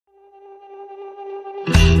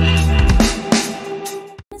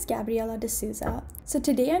Gabriela D'Souza. So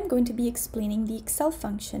today I'm going to be explaining the Excel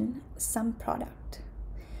function SUMPRODUCT.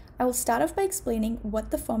 I will start off by explaining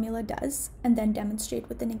what the formula does and then demonstrate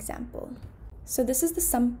with an example. So this is the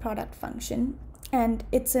SUMPRODUCT function, and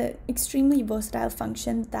it's an extremely versatile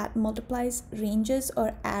function that multiplies ranges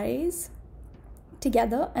or arrays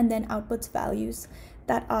together and then outputs values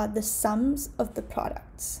that are the sums of the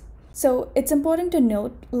products. So it's important to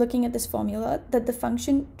note, looking at this formula, that the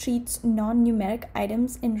function treats non-numeric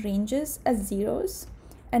items in ranges as zeros,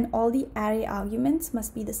 and all the array arguments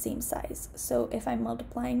must be the same size. So if I'm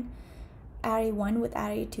multiplying array 1 with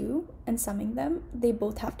array 2 and summing them, they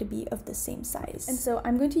both have to be of the same size. And so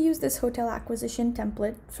I'm going to use this hotel acquisition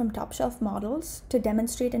template from Top Shelf Models to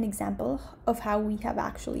demonstrate an example of how we have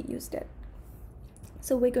actually used it.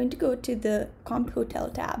 So we're going to go to the Comp Hotel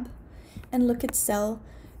tab and look at cell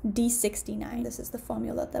D69. This is the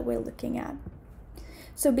formula that we're looking at.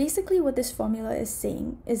 So basically what this formula is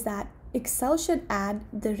saying is that Excel should add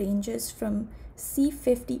the ranges from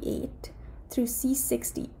C58 through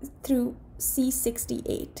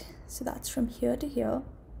C68. So that's from here to here.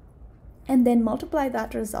 And then multiply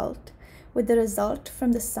that result with the result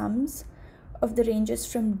from the sums of the ranges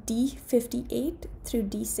from D58 through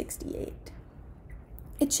D68.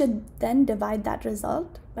 It should then divide that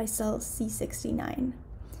result by cell C69.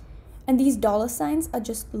 And these dollar signs are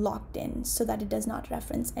just locked in so that it does not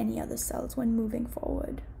reference any other cells when moving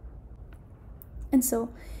forward. And so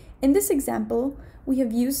in this example, we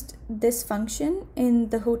have used this function in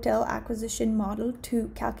the hotel acquisition model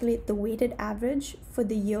to calculate the weighted average for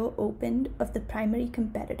the year opened of the primary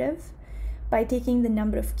competitive by taking the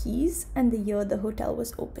number of keys and the year the hotel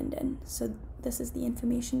was opened in. So this is the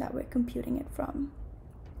information that we're computing it from.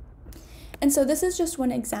 And so this is just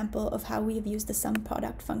one example of how we have used the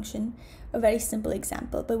SUMPRODUCT function, a very simple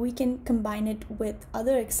example, but we can combine it with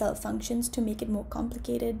other Excel functions to make it more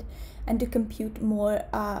complicated and to compute more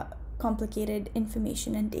complicated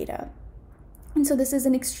information and data. And so this is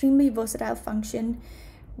an extremely versatile function.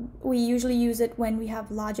 We usually use it when we have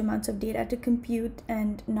large amounts of data to compute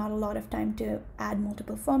and not a lot of time to add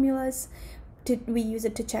multiple formulas. We use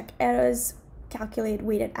it to check errors, calculate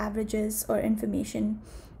weighted averages, or information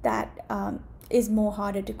that is more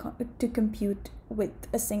harder to compute with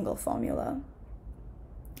a single formula.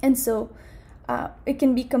 And so it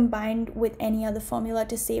can be combined with any other formula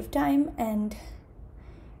to save time, and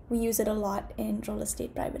we use it a lot in real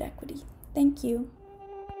estate private equity. Thank you.